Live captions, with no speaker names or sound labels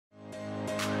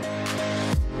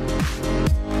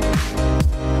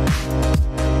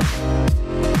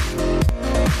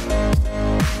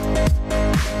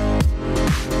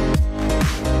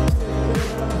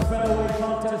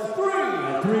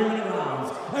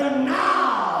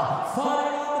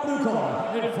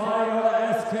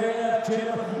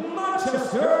Gym,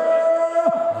 Manchester,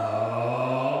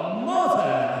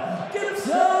 Martin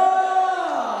Gibson.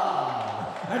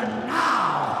 And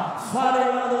now, fighting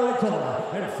out of the red corner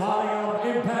and fighting out of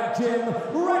Impact Gym,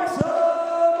 Leuan.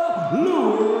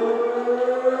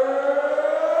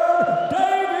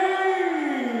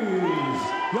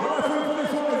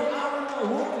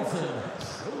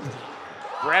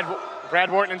 Brad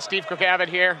Wharton and Steve Cook-Abbott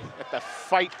here at the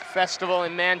Fight Festival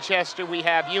in Manchester. We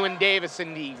have Leuan Davies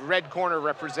in the red corner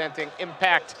representing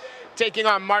Impact, taking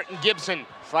on Martin Gibson,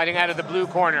 fighting out of the blue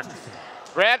corner.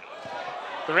 Brad,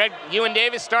 Leuan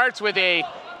Davies starts with a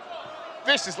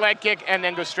vicious leg kick and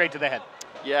then goes straight to the head.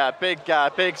 Yeah,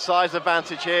 big size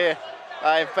advantage here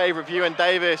in favor of Leuan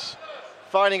Davies.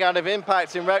 Fighting out of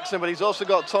Impact in Wrexham, but he's also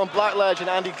got Tom Blackledge and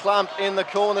Andy Clamp in the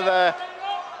corner there.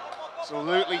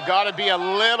 Absolutely, got to be a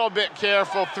little bit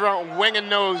careful throwing wing and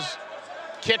nose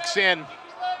kicks in.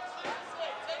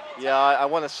 Yeah, I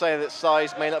want to say that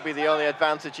size may not be the only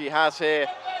advantage he has here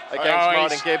against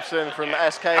Martin Gibson from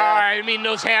SKF. I mean,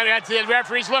 those hands, the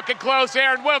referee's looking close.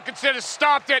 Aaron Wilkinson has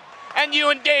stopped it, and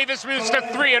Leuan Davies moves to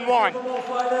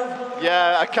 3-1.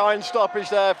 Yeah, a kind stoppage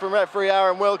there from referee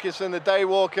Aaron Wilkinson, the day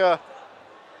walker.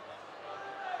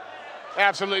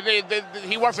 Absolutely,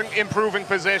 he wasn't improving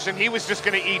position. He was just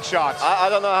going to eat shots. I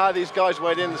don't know how these guys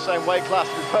weighed in the same weight class,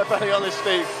 to be perfectly honest,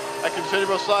 Steve. A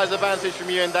considerable size advantage from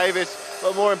Leuan Davies,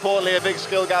 but more importantly, a big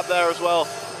skill gap there as well.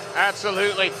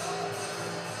 Absolutely.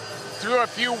 Threw a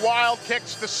few wild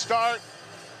kicks to start.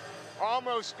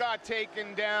 Almost got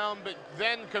taken down, but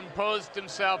then composed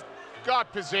himself,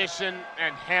 got position,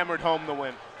 and hammered home the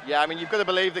win. Yeah, I mean, you've got to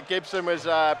believe that Gibson was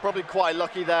probably quite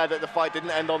lucky there that the fight didn't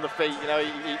end on the feet. You know,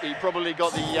 he probably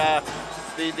got the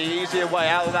easier way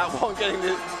out of that one, getting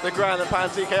the ground and pound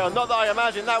TKO. Not that I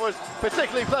imagine that was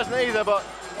particularly pleasant either, but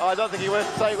I don't think he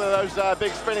went to take one of those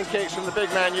big spinning kicks from the big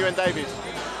man, Leuan Davies.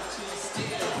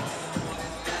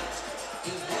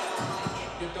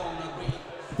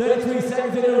 33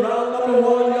 seconds into round number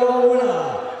 1, your winner.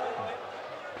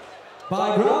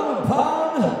 By ground and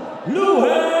pound,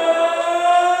 Leuan.